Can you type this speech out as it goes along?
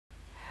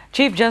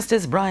Chief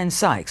Justice Brian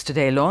Sykes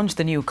today launched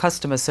the new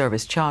Customer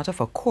Service Charter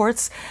for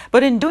courts,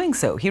 but in doing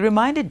so, he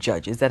reminded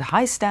judges that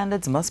high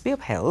standards must be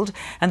upheld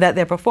and that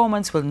their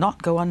performance will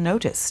not go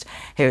unnoticed.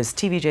 Here's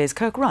TVJ's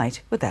Kirk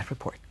Wright with that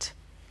report.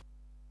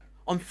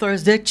 On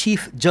Thursday,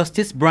 Chief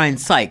Justice Brian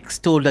Sykes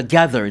told a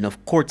gathering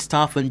of court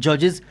staff and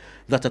judges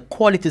that a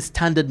quality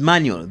standard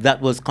manual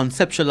that was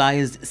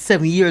conceptualized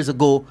 7 years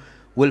ago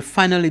will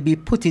finally be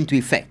put into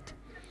effect.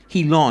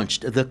 He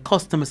launched the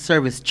Customer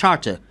Service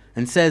Charter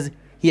and says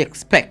he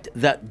expects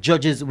that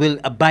judges will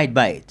abide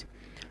by it.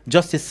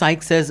 Justice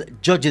Sykes says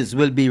judges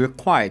will be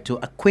required to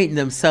acquaint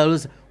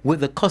themselves with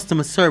the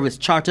Customer Service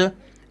Charter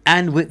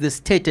and with the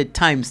stated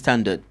time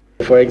standard.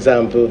 For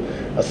example,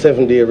 a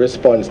 7-day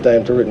response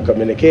time to written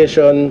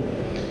communication.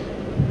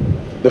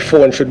 The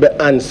phone should be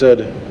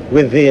answered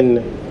within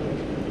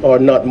or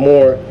not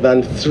more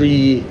than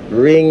 3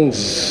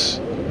 rings.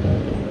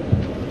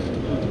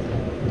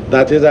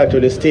 That is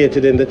actually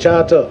stated in the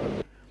Charter.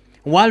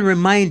 While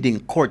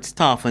reminding court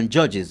staff and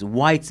judges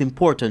why it's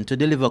important to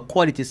deliver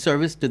quality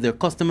service to their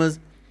customers,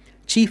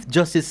 Chief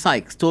Justice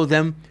Sykes told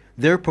them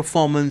their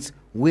performance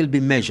will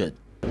be measured.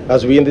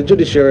 As we in the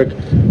judiciary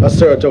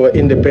assert our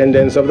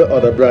independence of the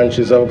other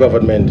branches of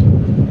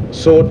government,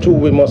 so too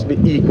we must be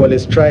equally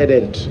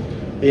strident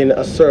in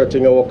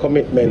asserting our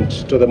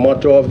commitment to the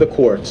motto of the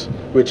court,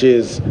 which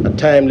is a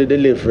timely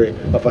delivery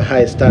of a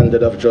high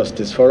standard of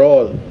justice for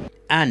all.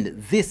 And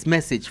this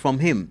message from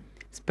him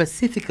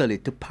specifically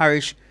to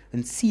parish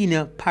and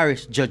senior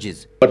parish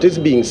judges. What is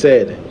being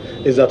said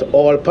is that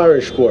all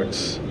parish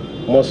courts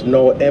must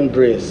now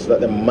embrace that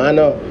the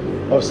manner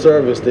of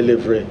service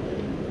delivery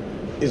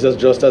is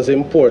just as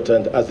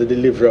important as the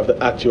delivery of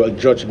the actual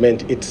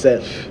judgment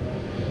itself.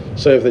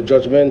 So if the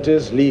judgment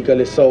is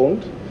legally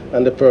sound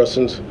and the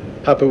person's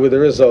happy with the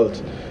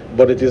result,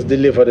 but it is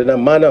delivered in a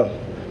manner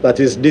that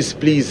is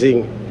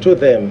displeasing to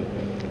them,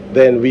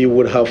 then we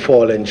would have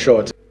fallen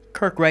short.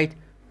 Kirk Wright,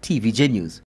 TVJ News.